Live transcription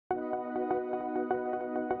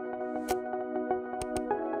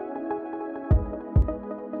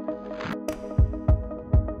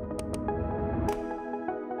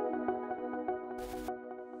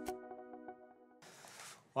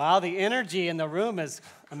Wow, the energy in the room is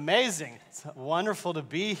amazing. It's wonderful to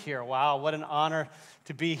be here. Wow, what an honor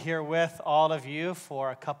to be here with all of you for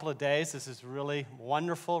a couple of days. This is really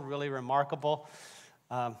wonderful, really remarkable.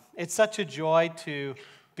 It's such a joy to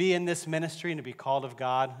be in this ministry and to be called of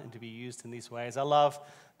God and to be used in these ways. I love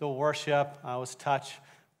the worship. I was touched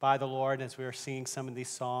by the Lord as we were singing some of these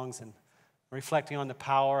songs and reflecting on the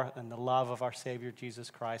power and the love of our Savior, Jesus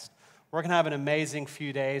Christ. We're going to have an amazing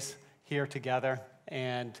few days here together,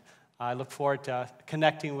 and I look forward to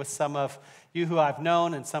connecting with some of you who I've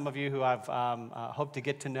known and some of you who I've hoped to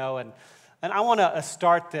get to know. And I want to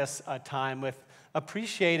start this time with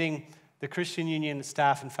appreciating the Christian Union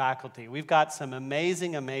staff and faculty. We've got some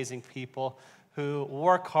amazing, amazing people who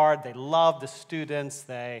work hard. They love the students.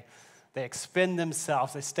 They expend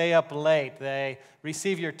themselves. They stay up late. They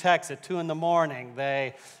receive your texts at 2 in the morning.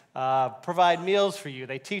 They provide meals for you.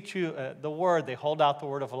 They teach you the Word. They hold out the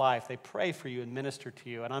Word of life. They pray for you and minister to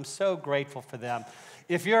you, and I'm so grateful for them.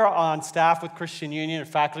 If you're on staff with Christian Union or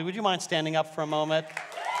faculty, would you mind standing up for a moment?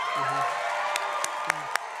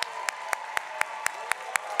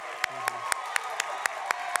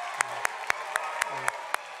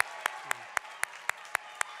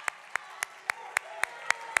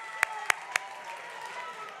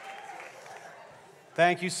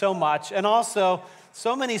 Thank you so much. And also,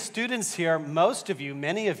 so many students here, most of you,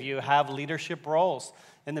 many of you have leadership roles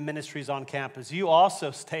in the ministries on campus. You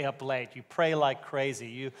also stay up late. You pray like crazy.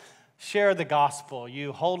 You share the gospel.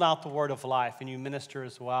 You hold out the word of life, and you minister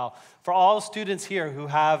as well. For all students here who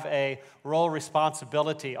have a role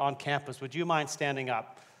responsibility on campus, would you mind standing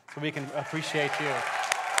up so we can appreciate you?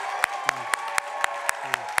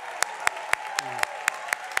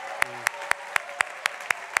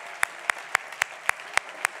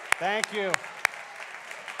 Thank you.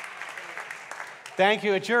 Thank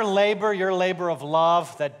you. It's your labor of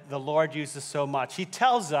love that the Lord uses so much. He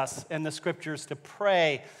tells us in the scriptures to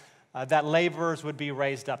pray that laborers would be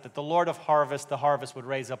raised up, that the Lord of harvest, the harvest, would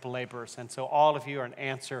raise up laborers. And so all of you are an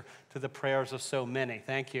answer to the prayers of so many.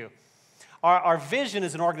 Thank you. Our vision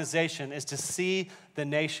as an organization is to see the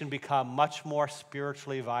nation become much more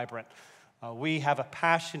spiritually vibrant. We have a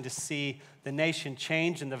passion to see the nation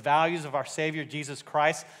change and the values of our Savior, Jesus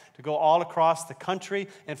Christ, to go all across the country,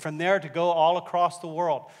 and from there to go all across the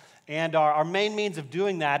world. And our main means of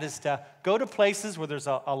doing that is to go to places where there's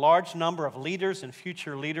a large number of leaders and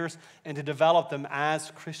future leaders and to develop them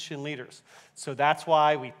as Christian leaders. So that's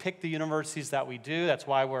why we pick the universities that we do. That's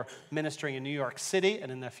why we're ministering in New York City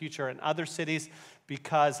and in the future in other cities,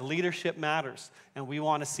 because leadership matters, and we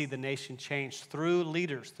want to see the nation change through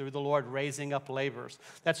leaders, through the Lord raising up laborers.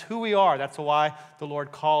 That's who we are. That's why the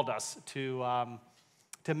Lord called us to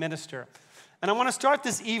minister. And I want to start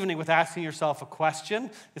this evening with asking yourself a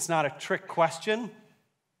question. It's not a trick question,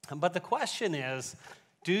 but the question is,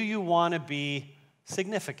 do you want to be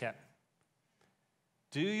significant?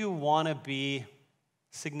 Do you want to be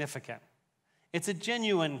significant? It's a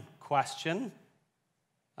genuine question.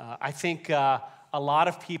 I think a lot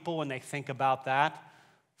of people, when they think about that,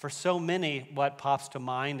 for so many, what pops to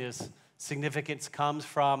mind is significance comes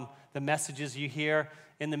from the messages you hear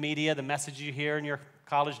in the media, the message you hear in your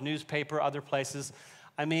college newspaper, other places.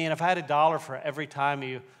 I mean, if I had $1 for every time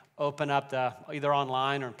you open up either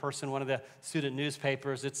online or in person, one of the student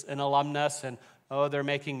newspapers, it's an alumnus, and oh, they're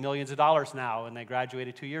making millions of dollars now, and they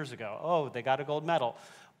graduated 2 years ago. Oh, they got a gold medal.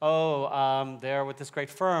 Oh, they're with this great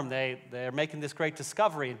firm. They're making this great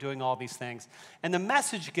discovery and doing all these things. And the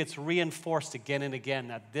message gets reinforced again and again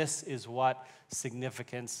that this is what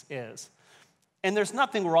significance is. And there's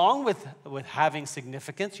nothing wrong with having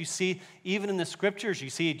significance. You see, even in the scriptures, you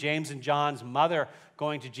see James and John's mother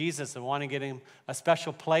going to Jesus and wanting to get him a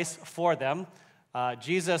special place for them.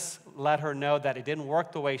 Jesus let her know that it didn't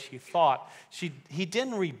work the way she thought. He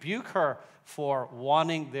didn't rebuke her for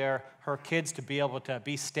wanting her kids to be able to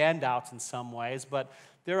be standouts in some ways, but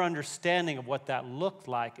their understanding of what that looked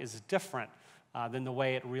like is different than the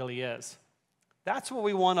way it really is. That's what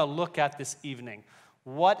we want to look at this evening.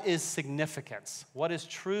 What is significance? What is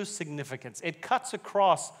true significance? It cuts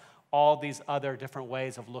across all these other different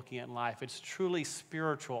ways of looking at life. It's truly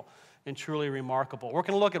spiritual and truly remarkable. We're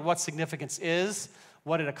going to look at what significance is,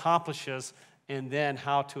 what it accomplishes, and then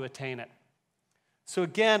how to attain it. So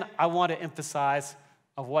again, I want to emphasize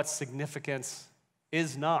of what significance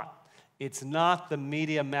is not. It's not the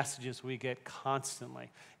media messages we get constantly.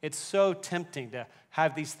 It's so tempting to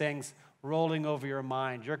have these things rolling over your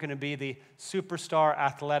mind. You're going to be the superstar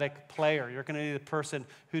athletic player. You're going to be the person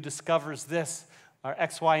who discovers this or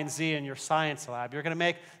X, Y, and Z in your science lab. You're going to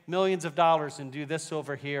make millions of dollars and do this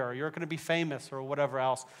over here, or you're going to be famous or whatever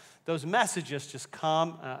else. Those messages just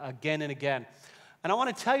come again and again. And I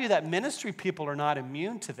want to tell you that ministry people are not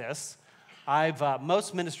immune to this.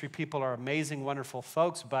 Most ministry people are amazing, wonderful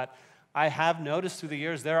folks, but I have noticed through the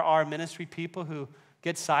years there are ministry people who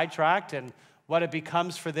get sidetracked, and what it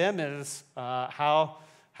becomes for them is how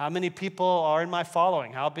many people are in my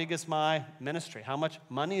following? How big is my ministry? How much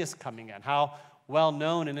money is coming in? How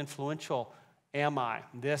well-known and influential am I?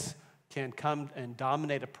 This can come and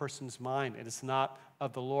dominate a person's mind. It is not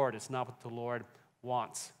of the Lord. It's not what the Lord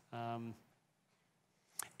wants.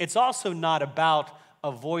 It's also not about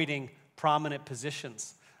avoiding prominent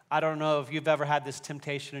positions. I don't know if you've ever had this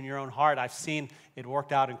temptation in your own heart. I've seen it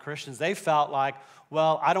worked out in Christians. They felt like,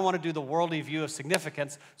 well, I don't want to do the worldly view of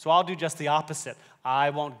significance, so I'll do just the opposite. I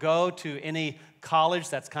won't go to any college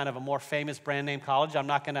that's kind of a more famous brand name college. I'm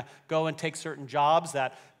not going to go and take certain jobs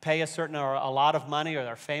that pay a certain or a lot of money or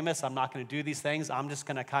they're famous. I'm not going to do these things. I'm just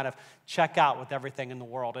going to kind of check out with everything in the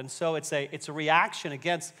world. And so it's a reaction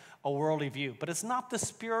against a worldly view, but it's not the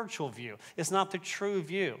spiritual view. It's not the true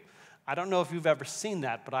view. I don't know if you've ever seen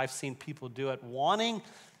that, but I've seen people do it, wanting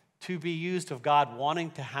to be used of God, wanting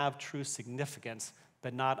to have true significance,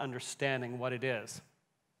 but not understanding what it is.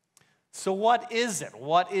 So what is it?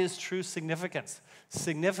 What is true significance?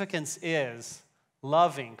 Significance is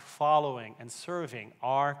loving, following, and serving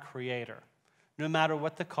our Creator, no matter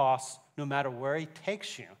what the cost, no matter where He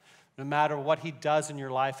takes you, no matter what He does in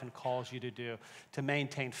your life and calls you to do, to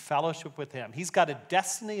maintain fellowship with Him. He's got a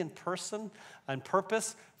destiny and person and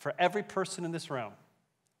purpose for every person in this room.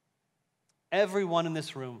 Everyone in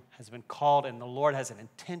this room has been called, and the Lord has an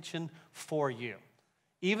intention for you.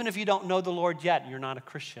 Even if you don't know the Lord yet and you're not a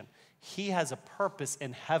Christian, He has a purpose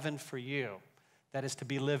in heaven for you that is to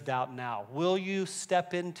be lived out now. Will you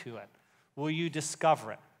step into it? Will you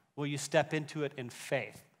discover it? Will you step into it in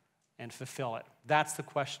faith and fulfill it? That's the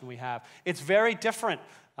question we have. It's very different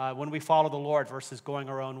when we follow the Lord versus going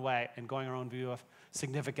our own way and going our own view of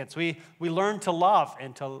significance. We learn to love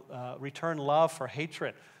and to return love for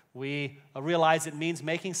hatred. We realize it means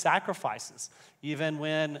making sacrifices, even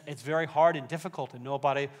when it's very hard and difficult and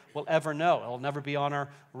nobody will ever know. It'll never be on our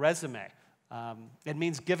resume. It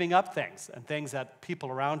means giving up things and things that people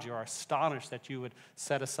around you are astonished that you would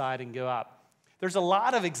set aside and give up. There's a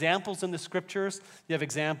lot of examples in the scriptures. You have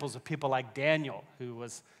examples of people like Daniel, who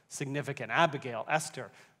was significant, Abigail, Esther,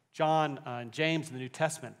 John and James in the New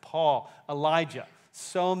Testament, Paul, Elijah.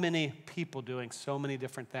 So many people doing so many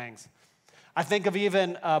different things. I think of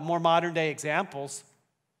even more modern day examples.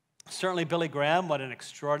 Certainly Billy Graham, what an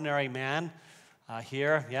extraordinary man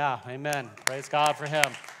here. Yeah, amen. Praise God for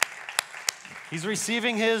him. He's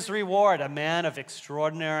receiving his reward, a man of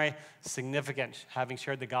extraordinary significance, having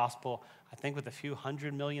shared the gospel, I think, with a few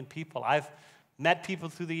 100 million people. I've met people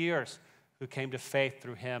through the years who came to faith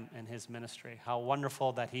through him and his ministry. How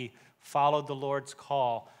wonderful that he followed the Lord's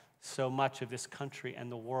call. So much of this country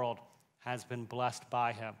and the world has been blessed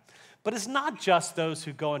by him. But it's not just those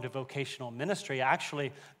who go into vocational ministry.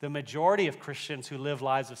 Actually, the majority of Christians who live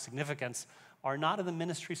lives of significance are not in the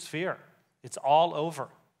ministry sphere. It's all over.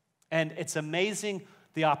 And it's amazing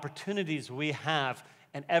the opportunities we have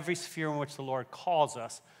in every sphere in which the Lord calls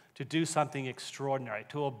us to do something extraordinary,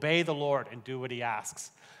 to obey the Lord and do what He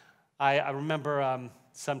asks. I remember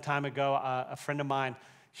some time ago, a friend of mine,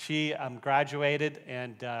 she graduated,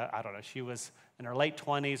 and I don't know, she was in her late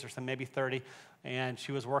 20s or some, maybe 30, and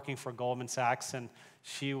she was working for Goldman Sachs, and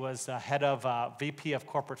she was head of VP of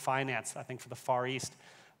corporate finance, I think, for the Far East.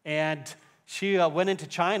 And she went into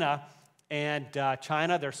China, and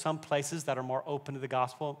China, there's some places that are more open to the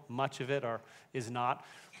gospel. Much of it is not.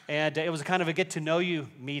 And it was kind of a get-to-know-you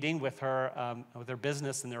meeting with her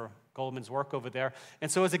business and their Goldman's work over there. And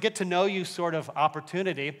so as a get-to-know-you sort of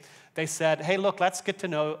opportunity, they said, hey, look, let's get to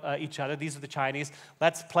know each other. These are the Chinese.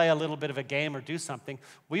 Let's play a little bit of a game or do something.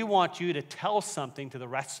 We want you to tell something to the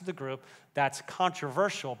rest of the group that's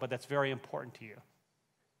controversial, but that's very important to you.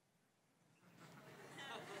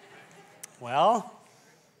 Well,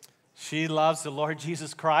 she loves the Lord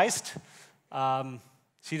Jesus Christ.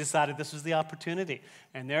 She decided this was the opportunity.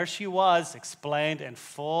 And there she was, explained in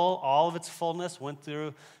full, all of its fullness, went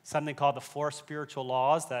through something called the 4 spiritual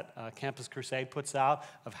laws that Campus Crusade puts out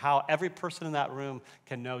of how every person in that room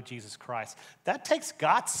can know Jesus Christ. That takes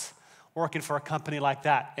guts, working for a company like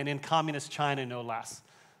that, and in communist China, no less.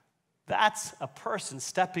 That's a person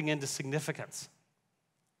stepping into significance.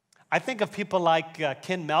 I think of people like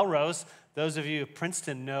Ken Melrose. Those of you at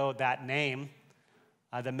Princeton know that name.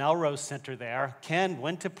 The Melrose Center there. Ken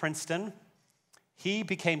went to Princeton. He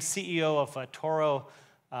became CEO of a Toro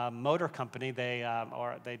Motor Company. They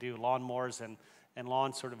do lawnmowers and law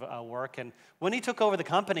and sort of work. And when he took over the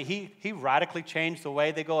company, he radically changed the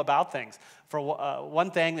way they go about things. For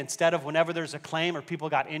one thing, instead of whenever there's a claim or people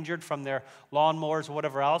got injured from their lawnmowers or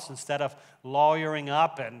whatever else, instead of lawyering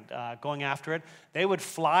up and going after it, they would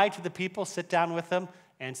fly to the people, sit down with them,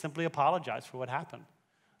 and simply apologize for what happened.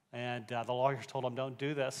 And the lawyers told him, don't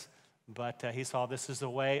do this. But he saw this is a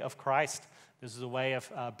way of Christ. This is a way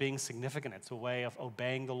of being significant. It's a way of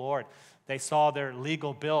obeying the Lord. They saw their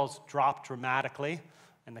legal bills drop dramatically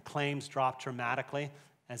and the claims drop dramatically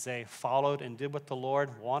as they followed and did what the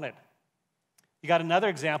Lord wanted. You got another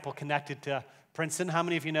example connected to Princeton. How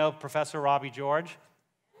many of you know Professor Robbie George?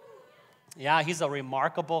 Yeah, he's a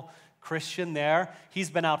remarkable Christian there. He's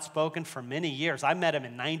been outspoken for many years. I met him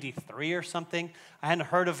in '93 or something. I hadn't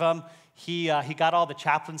heard of him. He got all the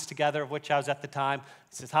chaplains together, of which I was at the time.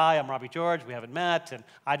 He says, hi, I'm Robbie George. We haven't met, and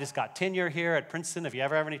I just got tenure here at Princeton. If you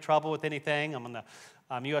ever have any trouble with anything, I'm on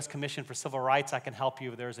the U.S. Commission for Civil Rights. I can help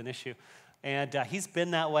you if there's an issue. And he's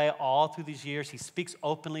been that way all through these years. He speaks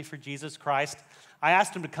openly for Jesus Christ. I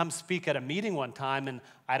asked him to come speak at a meeting one time, and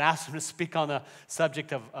I'd asked him to speak on the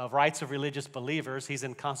subject of rights of religious believers. He's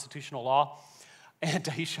in constitutional law. And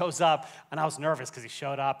he shows up, and I was nervous because he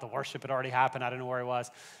showed up. The worship had already happened. I didn't know where he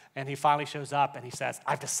was. And he finally shows up, and he says,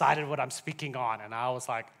 I've decided what I'm speaking on. And I was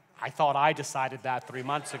like, I thought I decided that 3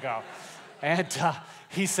 months ago. And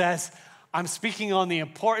he says, I'm speaking on the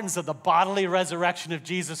importance of the bodily resurrection of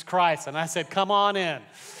Jesus Christ. And I said, come on in.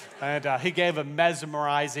 And he gave a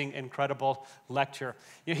mesmerizing, incredible lecture.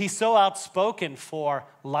 You know, he's so outspoken for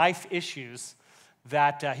life issues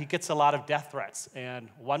that he gets a lot of death threats. And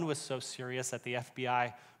one was so serious that the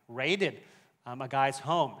FBI raided a guy's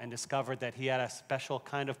home and discovered that he had a special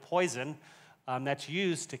kind of poison that's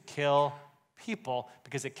used to kill people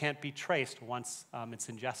because it can't be traced once it's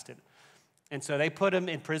ingested. And so they put him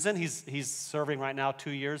in prison. He's serving right now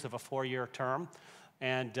 2 years of a 4-year term.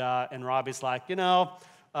 And Robbie's like, you know,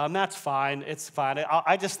 that's fine. It's fine.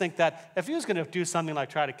 I just think that if he was going to do something like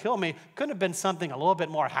try to kill me, couldn't have been something a little bit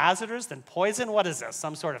more hazardous than poison. What is this?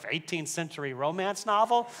 Some sort of 18th century romance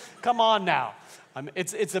novel? Come on now.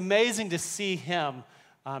 It's amazing to see him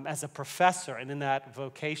as a professor and in that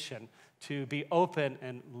vocation to be open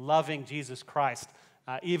and loving Jesus Christ,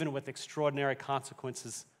 even with extraordinary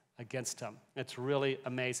consequences against him. It's really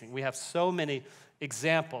amazing. We have so many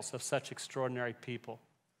examples of such extraordinary people.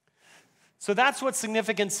 So that's what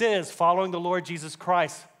significance is, following the Lord Jesus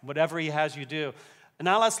Christ, whatever he has you do. And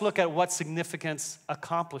now let's look at what significance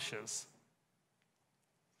accomplishes.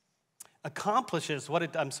 What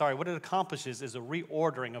it accomplishes is a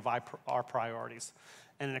reordering of our priorities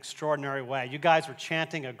in an extraordinary way. You guys were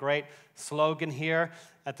chanting a great slogan here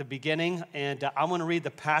at the beginning, and I want to read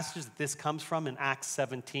the passage that this comes from in Acts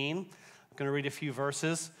 17. I'm going to read a few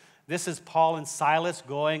verses. This is Paul and Silas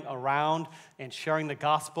going around and sharing the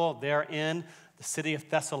gospel. They're in the city of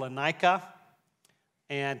Thessalonica,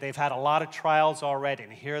 and they've had a lot of trials already,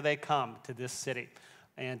 and here they come to this city.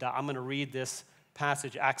 And I'm going to read this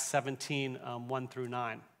passage, Acts 17, 1 through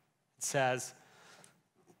 9. It says,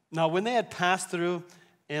 now when they had passed through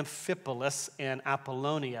Amphipolis and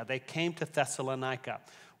Apollonia, they came to Thessalonica,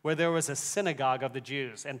 where there was a synagogue of the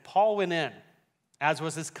Jews. And Paul went in, as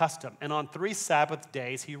was his custom, and on 3 Sabbath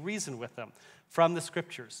days he reasoned with them from the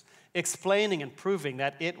Scriptures, explaining and proving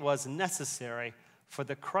that it was necessary for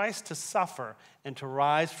the Christ to suffer and to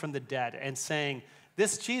rise from the dead, and saying,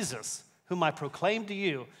 this Jesus, whom I proclaim to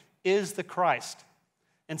you, is the Christ.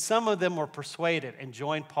 And some of them were persuaded and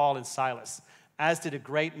joined Paul and Silas, as did a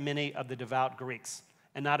great many of the devout Greeks,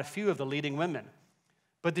 and not a few of the leading women.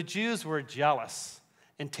 But the Jews were jealous,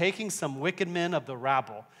 and taking some wicked men of the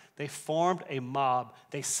rabble, they formed a mob.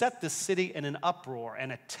 They set the city in an uproar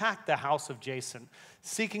and attacked the house of Jason,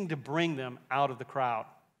 seeking to bring them out of the crowd.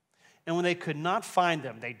 And when they could not find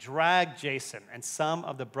them, they dragged Jason and some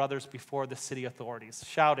of the brothers before the city authorities,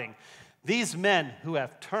 shouting, these men who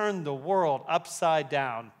have turned the world upside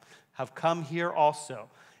down have come here also,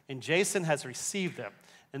 and Jason has received them,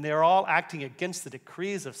 and they are all acting against the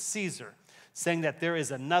decrees of Caesar, saying that there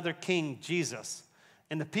is another king, Jesus.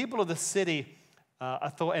 And the people of the city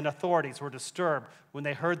and authorities were disturbed when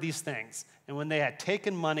they heard these things, and when they had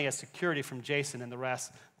taken money as security from Jason and the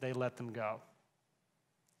rest, they let them go.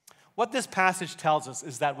 What this passage tells us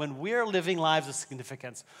is that when we're living lives of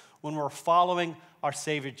significance, when we're following our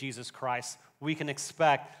Savior Jesus Christ, we can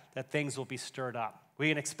expect that things will be stirred up. We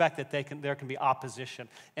can expect that there can be opposition.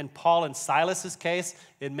 In Paul and Silas's case,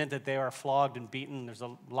 it meant that they were flogged and beaten. There's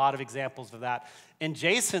a lot of examples of that. In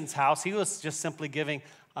Jason's house, he was just simply giving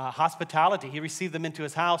hospitality. He received them into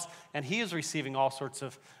his house, and he was receiving all sorts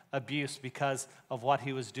of abuse because of what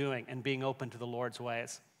he was doing and being open to the Lord's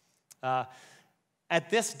ways. At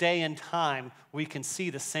this day and time, we can see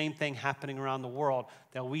the same thing happening around the world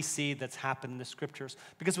that we see that's happened in the scriptures.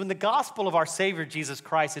 Because when the gospel of our Savior, Jesus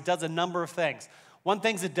Christ, it does a number of things. One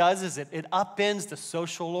thing it does is it upends the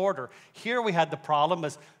social order. Here we had the problem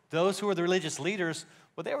as those who were the religious leaders,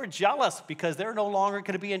 well, they were jealous because they're no longer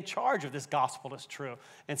going to be in charge of this gospel is true.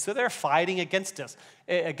 And so they're fighting against it.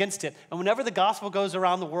 And whenever the gospel goes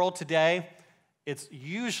around the world today, it's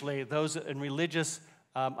usually those in religious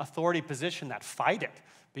authority position that fight it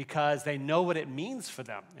because they know what it means for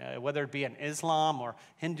them, whether it be in Islam or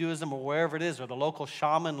Hinduism or wherever it is, or the local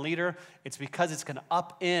shaman leader. It's because it's going to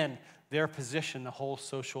upend their position, the whole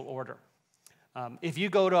social order. If you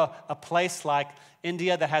go to a place like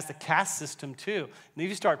India that has the caste system too, and if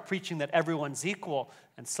you start preaching that everyone's equal,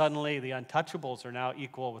 and suddenly the untouchables are now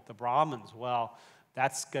equal with the Brahmins, well,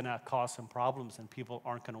 that's going to cause some problems, and people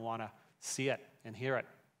aren't going to want to see it and hear it.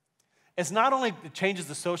 It's not only it changes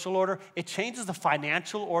the social order, it changes the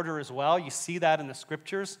financial order as well. You see that in the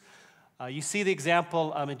scriptures. You see the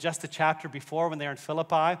example in just the chapter before when they're in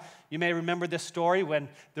Philippi. You may remember this story when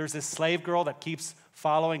there's this slave girl that keeps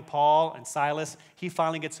following Paul and Silas. He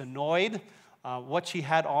finally gets annoyed. What she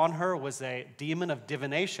had on her was a demon of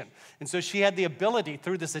divination. And so she had the ability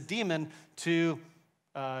through this demon to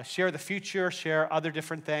share the future, share other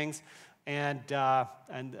different things. And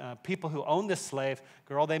people who owned this slave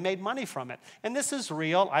girl, they made money from it. And this is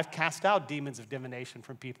real. I've cast out demons of divination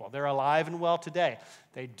from people. They're alive and well today.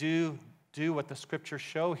 They do what the scriptures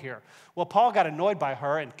show here. Well, Paul got annoyed by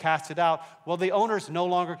her and cast it out. Well, the owners no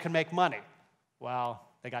longer can make money. Well,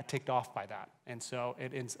 they got ticked off by that. And so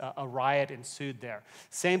a riot ensued there.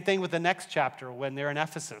 Same thing with the next chapter when they're in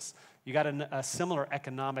Ephesus. You got a similar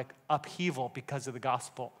economic upheaval because of the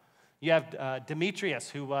gospel. You have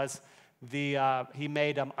Demetrius, who was he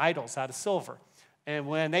made idols out of silver. And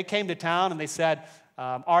when they came to town and they said,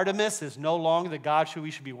 Artemis is no longer the god who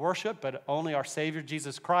we should be worshiped, but only our Savior,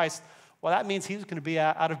 Jesus Christ, well, that means he's going to be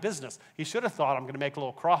out of business. He should have thought, I'm going to make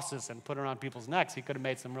little crosses and put around people's necks. He could have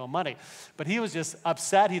made some real money. But he was just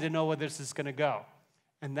upset. He didn't know where this is going to go.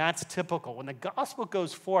 And that's typical. When the gospel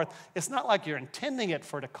goes forth, it's not like you're intending it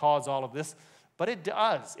for to cause all of this, but it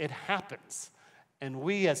does. It happens. And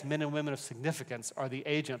we as men and women of significance are the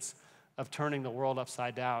agents of turning the world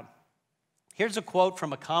upside down. Here's a quote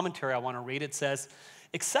from a commentary I want to read. It says,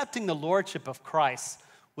 accepting the lordship of Christ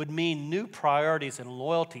would mean new priorities and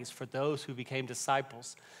loyalties for those who became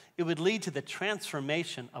disciples. It would lead to the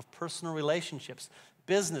transformation of personal relationships,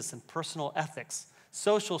 business and personal ethics,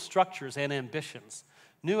 social structures and ambitions,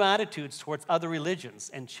 new attitudes towards other religions,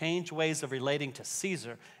 and changed ways of relating to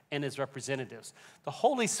Caesar and his representatives. The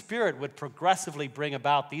Holy Spirit would progressively bring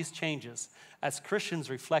about these changes as Christians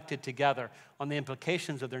reflected together on the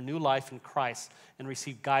implications of their new life in Christ and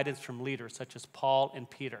received guidance from leaders such as Paul and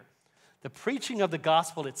Peter. The preaching of the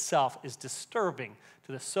gospel itself is disturbing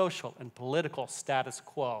to the social and political status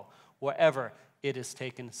quo wherever it is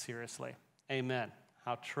taken seriously. Amen.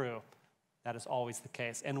 How true. That is always the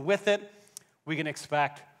case. And with it, we can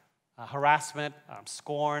expect harassment,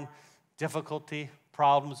 scorn, difficulty,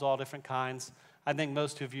 problems, all different kinds. I think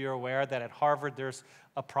most of you are aware that at Harvard there's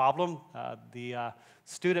a problem. The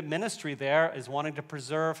student ministry there is wanting to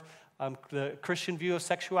preserve the Christian view of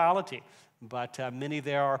sexuality, but many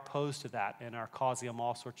there are opposed to that and are causing them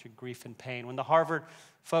all sorts of grief and pain. When the Harvard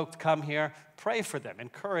folks come here, pray for them,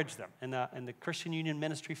 encourage them, and the Christian Union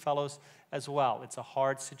Ministry fellows as well. It's a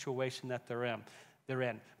hard situation that they're in.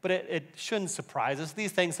 But it shouldn't surprise us.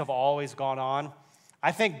 These things have always gone on.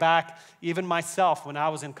 I think back, even myself, when I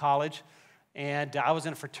was in college, and I was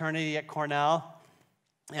in a fraternity at Cornell,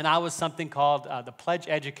 and I was something called the pledge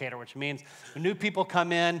educator, which means when new people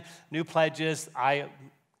come in, new pledges, I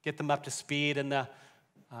get them up to speed in the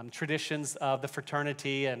traditions of the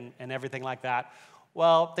fraternity and everything like that.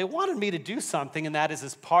 Well, they wanted me to do something, and that is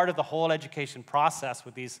as part of the whole education process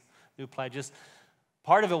with these new pledges.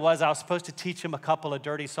 Part of it was I was supposed to teach them a couple of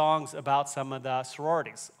dirty songs about some of the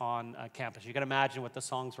sororities on campus. You can imagine what the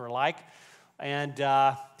songs were like. And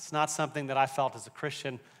it's not something that I felt as a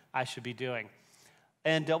Christian I should be doing.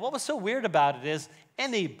 And what was so weird about it is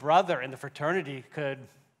any brother in the fraternity could,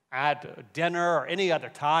 at dinner or any other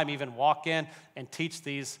time, even walk in and teach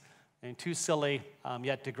these two silly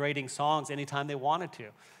yet degrading songs anytime they wanted to.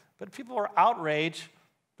 But people were outraged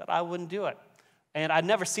that I wouldn't do it. And I'd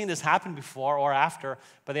never seen this happen before or after,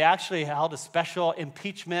 but they actually held a special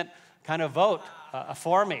impeachment kind of vote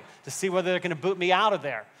for me to see whether they're going to boot me out of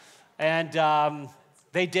there. And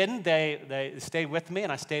they didn't. They stayed with me,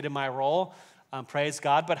 and I stayed in my role. Praise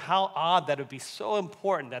God. But how odd that it would be so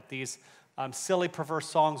important that these silly, perverse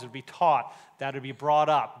songs would be taught, that it would be brought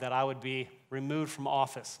up, that I would be removed from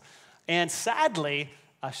office. And sadly,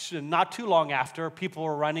 not too long after, people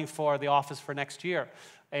were running for the office for next year.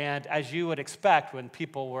 And as you would expect, when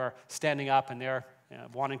people were standing up and they're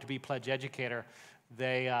wanting to be pledge educator,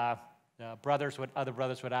 other brothers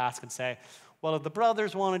would ask and say, well, if the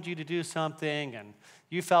brothers wanted you to do something and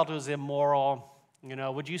you felt it was immoral,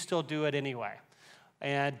 would you still do it anyway?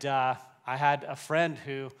 And I had a friend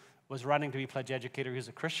who was running to be pledge educator. He was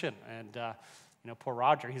a Christian. And, poor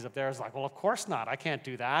Roger, he's up there. He's like, well, of course not. I can't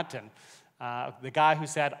do that. And the guy who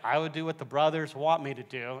said, I would do what the brothers want me to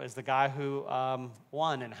do, is the guy who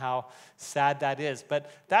won, and how sad that is. But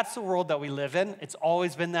that's the world that we live in. It's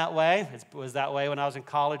always been that way. It was that way when I was in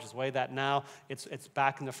college. It's the way that now. It's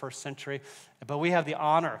back in the first century. But we have the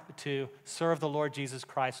honor to serve the Lord Jesus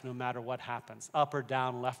Christ no matter what happens, up or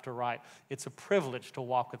down, left or right. It's a privilege to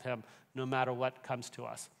walk with him no matter what comes to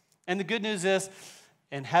us. And the good news is,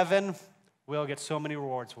 in heaven, we'll get so many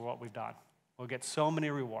rewards for what we've done. We'll get so many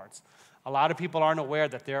rewards. A lot of people aren't aware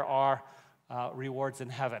that there are rewards in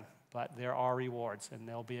heaven, but there are rewards, and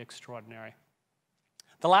they'll be extraordinary.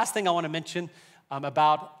 The last thing I want to mention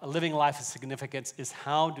about living a life of significance is,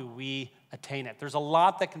 how do we attain it? There's a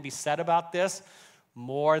lot that can be said about this,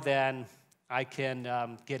 more than I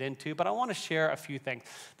can get into, but I want to share a few things.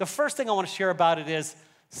 The first thing I want to share about it is,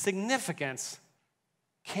 significance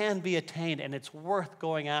can be attained, and it's worth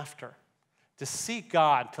going after. To seek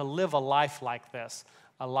God, to live a life like this,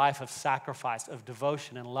 a life of sacrifice, of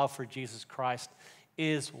devotion and love for Jesus Christ,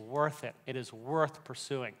 is worth it. It is worth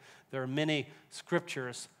pursuing. There are many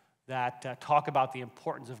scriptures that talk about the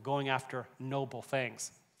importance of going after noble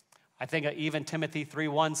things. I think even Timothy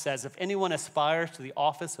 3:1 says, if anyone aspires to the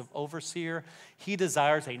office of overseer, he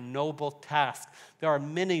desires a noble task. There are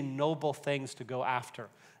many noble things to go after,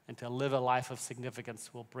 and to live a life of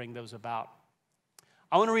significance will bring those about.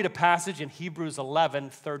 I want to read a passage in Hebrews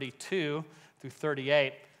 11:32 through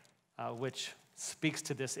 38, which speaks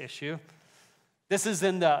to this issue. This is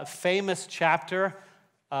in the famous chapter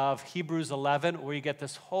of Hebrews 11, where you get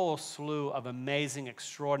this whole slew of amazing,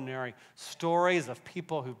 extraordinary stories of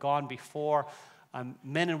people who've gone before,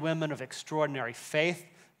 men and women of extraordinary faith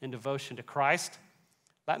and devotion to Christ.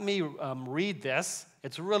 Let me read this.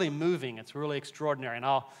 It's really moving. It's really extraordinary, and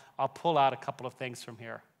I'll pull out a couple of things from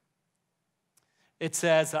here. It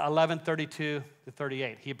says 11:32 to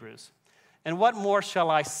 38, Hebrews. And what more shall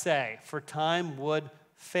I say? For time would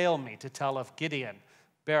fail me to tell of Gideon,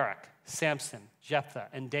 Barak, Samson, Jephthah,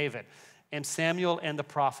 and David, and Samuel and the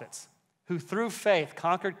prophets, who through faith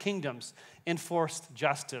conquered kingdoms, enforced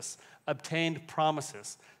justice, obtained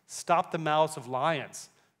promises, stopped the mouths of lions,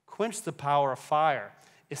 quenched the power of fire,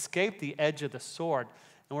 escaped the edge of the sword,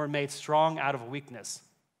 and were made strong out of weakness,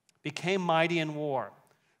 became mighty in war,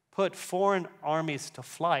 put foreign armies to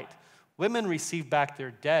flight. Women received back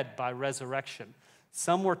their dead by resurrection.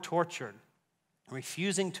 Some were tortured,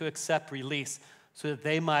 refusing to accept release so that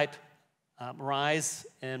they might rise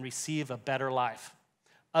and receive a better life.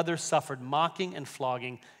 Others suffered mocking and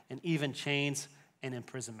flogging, and even chains and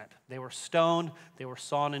imprisonment. They were stoned, they were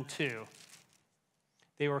sawn in two.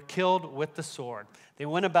 They were killed with the sword. They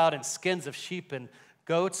went about in skins of sheep and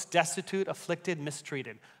goats, destitute, afflicted,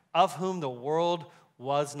 mistreated, of whom the world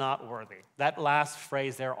was not worthy. That last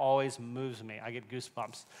phrase there always moves me. I get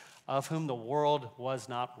goosebumps. Of whom the world was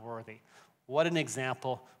not worthy. What an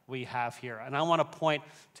example we have here. And I want to point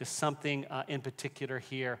to something in particular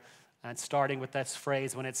here, and starting with that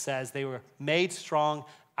phrase when it says they were made strong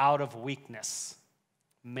out of weakness.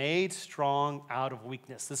 Made strong out of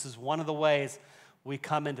weakness. This is one of the ways we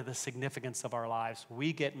come into the significance of our lives.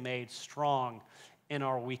 We get made strong in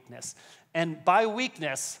our weakness. And by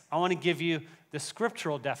weakness, I want to give you the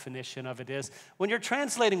scriptural definition of it is, when you're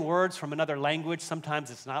translating words from another language, sometimes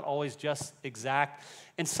it's not always just exact.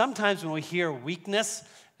 And sometimes when we hear weakness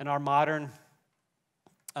in our modern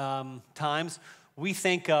times, we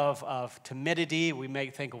think of timidity. We may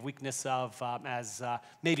think of weakness as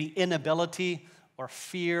maybe inability or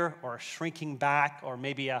fear or shrinking back or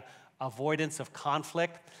maybe a avoidance of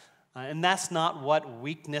conflict. And that's not what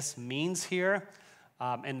weakness means here.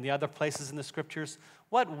 And the other places in the scriptures.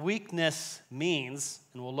 What weakness means,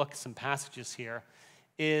 and we'll look at some passages here,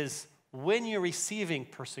 is when you're receiving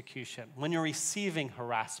persecution, when you're receiving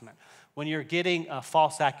harassment, when you're getting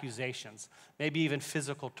false accusations, maybe even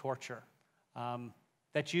physical torture,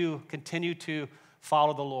 that you continue to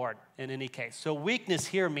follow the Lord in any case. So weakness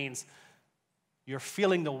here means you're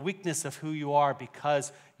feeling the weakness of who you are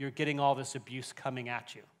because you're getting all this abuse coming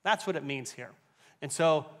at you. That's what it means here. And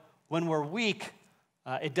so when we're weak,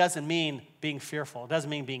 it doesn't mean being fearful. It doesn't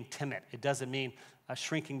mean being timid. It doesn't mean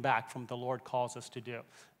shrinking back from what the Lord calls us to do.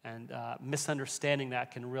 And misunderstanding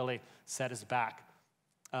that can really set us back.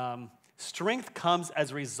 Strength comes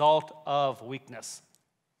as a result of weakness.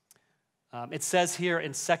 It says here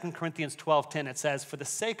in 2 Corinthians 12:10, it says, "For the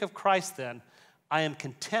sake of Christ, then, I am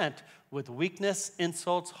content with weakness,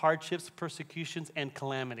 insults, hardships, persecutions, and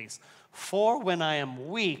calamities. For when I am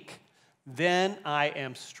weak, then I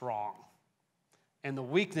am strong." And the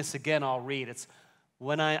weakness, again, I'll read. It's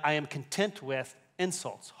when I am content with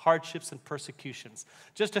insults, hardships, and persecutions.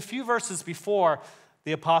 Just a few verses before,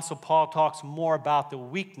 the Apostle Paul talks more about the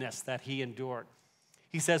weakness that he endured.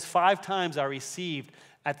 He says, 5 times I received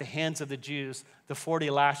at the hands of the Jews the 40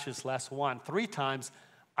 lashes less one. 3 times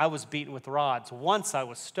I was beaten with rods. Once I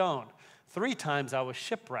was stoned. 3 times I was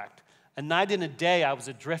shipwrecked. A night and a day I was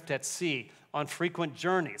adrift at sea, on frequent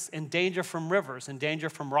journeys, in danger from rivers, in danger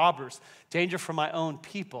from robbers, danger from my own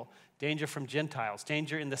people, danger from Gentiles,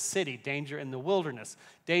 danger in the city, danger in the wilderness,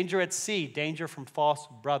 danger at sea, danger from false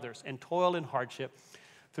brothers, and toil and hardship,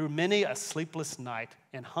 through many a sleepless night,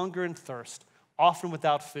 and hunger and thirst, often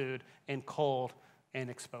without food, and cold and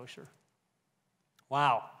exposure.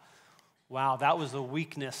 Wow, that was the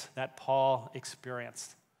weakness that Paul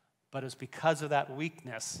experienced. But it was because of that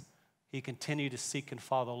weakness, he continued to seek and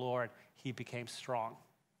follow the Lord. He became strong.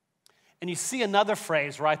 And you see another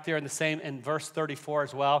phrase right there in verse 34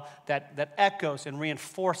 as well that echoes and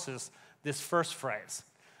reinforces this first phrase.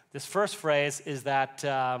 This first phrase is that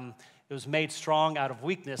it was made strong out of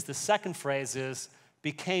weakness. The second phrase is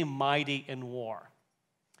became mighty in war.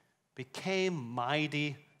 Became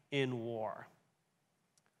mighty in war.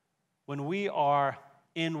 When we are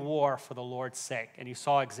in war for the Lord's sake, and you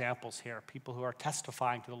saw examples here, people who are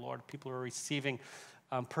testifying to the Lord, people who are receiving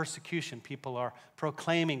persecution, people are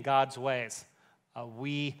proclaiming God's ways,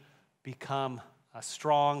 we become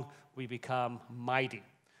strong, we become mighty.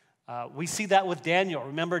 We see that with Daniel.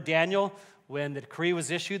 Remember Daniel, when the decree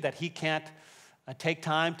was issued that he can't take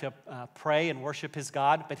time to pray and worship his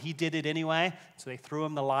God, but he did it anyway, so they threw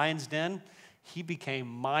him in the lion's den. He became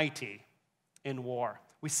mighty in war.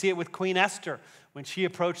 We see it with Queen Esther. When she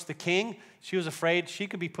approached the king, she was afraid she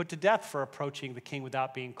could be put to death for approaching the king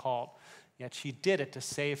without being called. Yet she did it to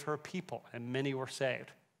save her people, and many were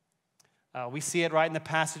saved. We see it right in the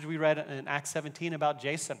passage we read in Acts 17 about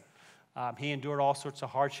Jason. He endured all sorts of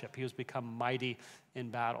hardship. He was become mighty in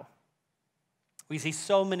battle. We see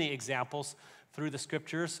so many examples through the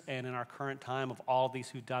scriptures and in our current time of all these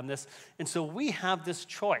who've done this. And so we have this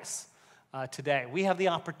choice today. We have the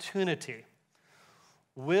opportunity.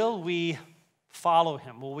 Will we follow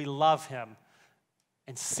him? Will we love him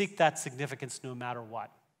and seek that significance no matter what?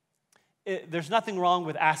 There's nothing wrong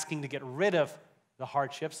with asking to get rid of the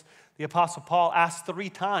hardships. The Apostle Paul asked 3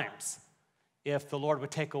 times if the Lord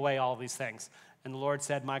would take away all these things. And the Lord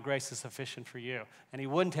said, "My grace is sufficient for you." And he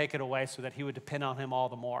wouldn't take it away so that he would depend on him all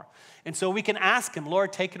the more. And so we can ask him,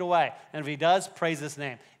 "Lord, take it away." And if he does, praise his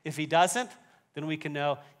name. If he doesn't, then we can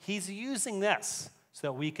know he's using this so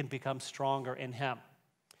that we can become stronger in him.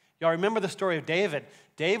 Y'all remember the story of David.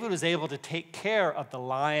 David was able to take care of the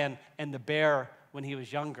lion and the bear when he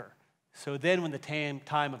was younger. So then when the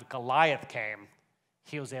time of Goliath came,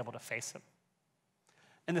 he was able to face him.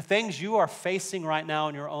 And the things you are facing right now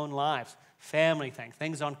in your own lives, family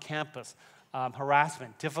things on campus,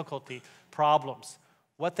 harassment, difficulty, problems,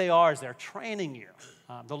 what they are is they're training you.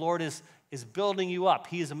 The Lord is building you up.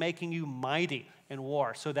 He is making you mighty in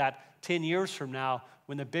war so that 10 years from now,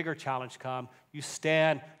 when the bigger challenge comes, you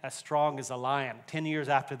stand as strong as a lion. 10 years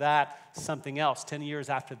after that, something else. 10 years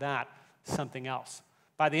after that, something else.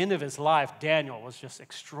 By the end of his life, Daniel was just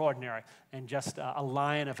extraordinary and just a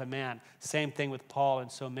lion of a man. Same thing with Paul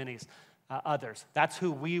and so many others. That's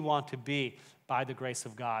who we want to be by the grace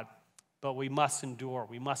of God. But we must endure.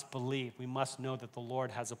 We must believe. We must know that the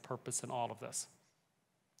Lord has a purpose in all of this.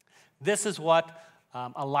 This is what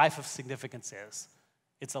a life of significance is.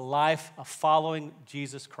 It's a life of following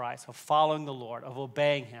Jesus Christ, of following the Lord, of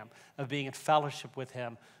obeying him, of being in fellowship with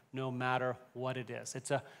him, no matter what it is.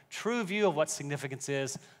 It's a true view of what significance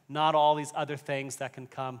is, not all these other things that can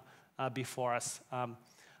come before us.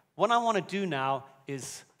 What I want to do now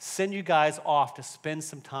is send you guys off to spend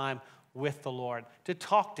some time with the Lord, to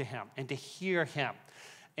talk to him and to hear him.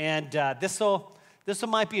 And this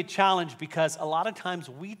might be a challenge because a lot of times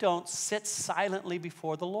we don't sit silently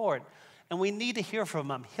before the Lord. And we need to hear from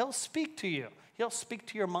him. He'll speak to you. He'll speak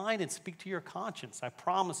to your mind and speak to your conscience. I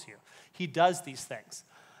promise you. He does these things.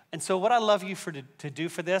 And so what I love you to do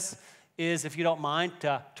for this is, if you don't mind,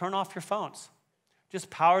 to turn off your phones. Just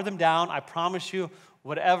power them down. I promise you,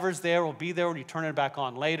 whatever's there will be there when you turn it back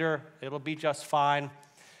on later. It'll be just fine.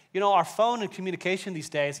 You know, our phone and communication these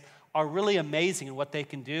days, are really amazing in what they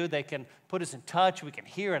can do. They can put us in touch. We can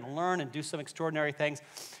hear and learn and do some extraordinary things.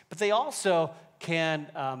 But they also can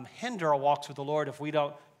hinder our walks with the Lord if we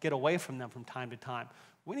don't get away from them from time to time.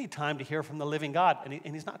 We need time to hear from the living God,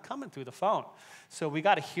 and he's not coming through the phone. So we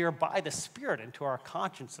got to hear by the Spirit into our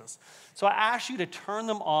consciences. So I ask you to turn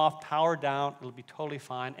them off, power down. It'll be totally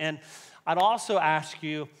fine. And I'd also ask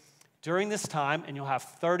you during this time, and you'll have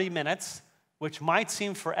 30 minutes, which might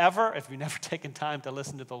seem forever if you've never taken time to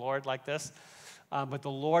listen to the Lord like this, but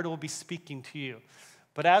the Lord will be speaking to you.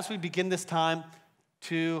 But as we begin this time,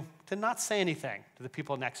 to not say anything to the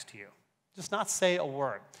people next to you. Just not say a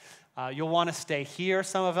word. You'll want to stay here,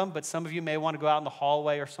 some of them, but some of you may want to go out in the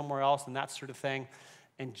hallway or somewhere else and that sort of thing,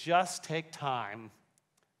 and just take time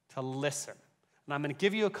to listen. And I'm going to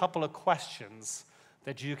give you a couple of questions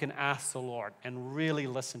that you can ask the Lord and really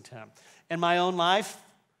listen to him. In my own life,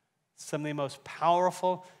 some of the most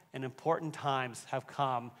powerful and important times have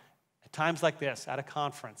come at times like this, at a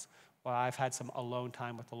conference, where I've had some alone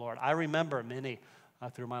time with the Lord. I remember many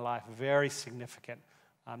through my life, very significant.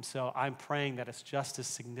 So I'm praying that it's just as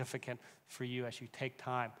significant for you as you take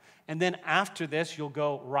time. And then after this, you'll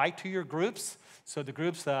go right to your groups. So the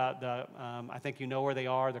groups, I think you know where they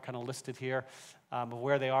are. They're kind of listed here of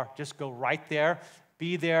where they are. Just go right there.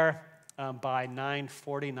 Be there by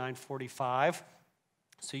 9:40, 9:45.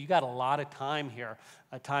 So you got a lot of time here,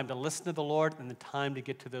 a time to listen to the Lord and the time to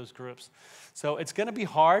get to those groups. So it's going to be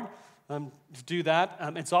hard to do that.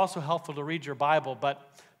 It's also helpful to read your Bible,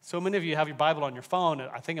 but so many of you have your Bible on your phone.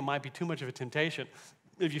 I think it might be too much of a temptation.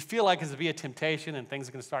 If you feel like it's to be a temptation and things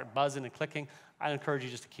are going to start buzzing and clicking, I encourage you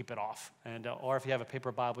just to keep it off. And or if you have a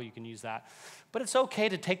paper Bible, you can use that. But it's okay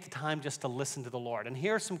to take the time just to listen to the Lord. And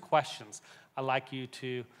here are some questions I'd like you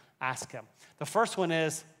to ask him. The first one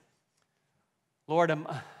is, Lord,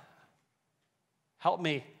 help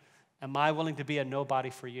me. Am I willing to be a nobody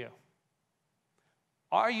for you?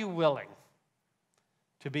 Are you willing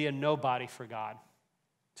to be a nobody for God?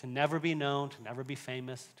 To never be known, to never be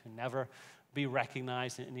famous, to never be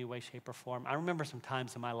recognized in any way, shape, or form. I remember some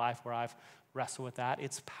times in my life where I've wrestled with that.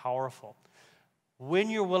 It's powerful. When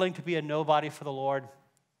you're willing to be a nobody for the Lord,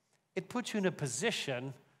 it puts you in a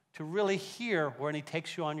position to really hear when he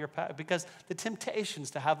takes you on your path, because the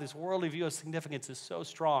temptations to have this worldly view of significance is so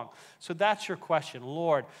strong. So that's your question.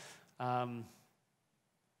 Lord, am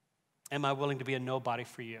I willing to be a nobody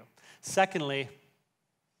for you? Secondly,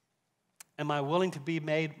 am I willing to be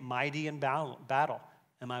made mighty in battle?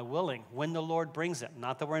 Am I willing when the Lord brings it?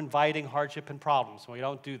 Not that we're inviting hardship and problems. We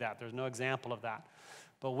don't do that. There's no example of that.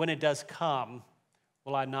 But when it does come,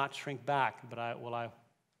 will I not shrink back, but will I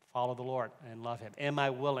follow the Lord and love him? Am I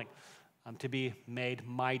willing to be made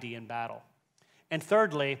mighty in battle? And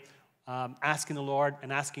thirdly, asking the Lord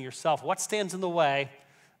and asking yourself, what stands in the way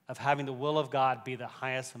of having the will of God be the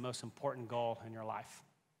highest and most important goal in your life?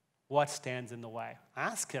 What stands in the way?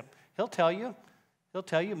 Ask him. He'll tell you. He'll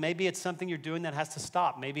tell you. Maybe it's something you're doing that has to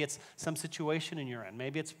stop. Maybe it's some situation in your end.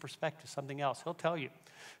 Maybe it's perspective, something else. He'll tell you.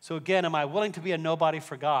 So again, am I willing to be a nobody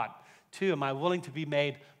for God? 2, am I willing to be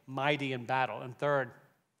made mighty in battle? And 3rd,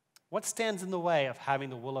 what stands in the way of having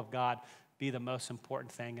the will of God be the most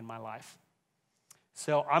important thing in my life?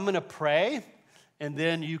 So I'm going to pray, and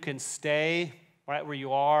then you can stay right where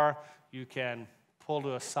you are. You can pull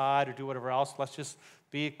to a side or do whatever else. Let's just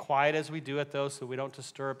be quiet as we do it, though, so we don't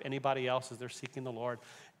disturb anybody else as they're seeking the Lord.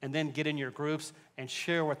 And then get in your groups and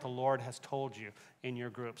share what the Lord has told you in your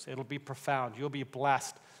groups. It'll be profound. You'll be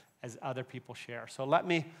blessed as other people share. So let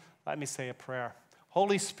me say a prayer.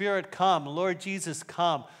 Holy Spirit, come. Lord Jesus,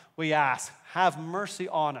 come. We ask, have mercy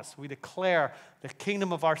on us. We declare the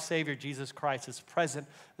kingdom of our Savior, Jesus Christ, is present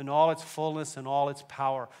in all its fullness and all its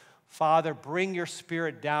power. Father, bring your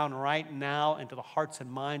Spirit down right now into the hearts and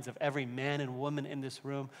minds of every man and woman in this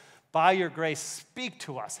room. By your grace, speak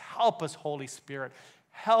to us. Help us, Holy Spirit.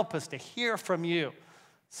 Help us to hear from you.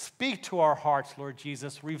 Speak to our hearts, Lord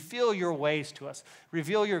Jesus. Reveal your ways to us.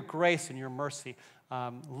 Reveal your grace and your mercy.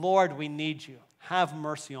 Lord, we need you. Have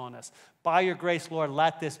mercy on us. By your grace, Lord,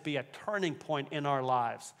 let this be a turning point in our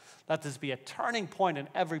lives. Let this be a turning point in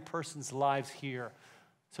every person's lives here,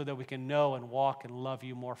 so that we can know and walk and love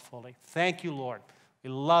you more fully. Thank you, Lord. We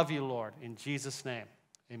love you, Lord. In Jesus' name,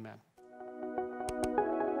 amen.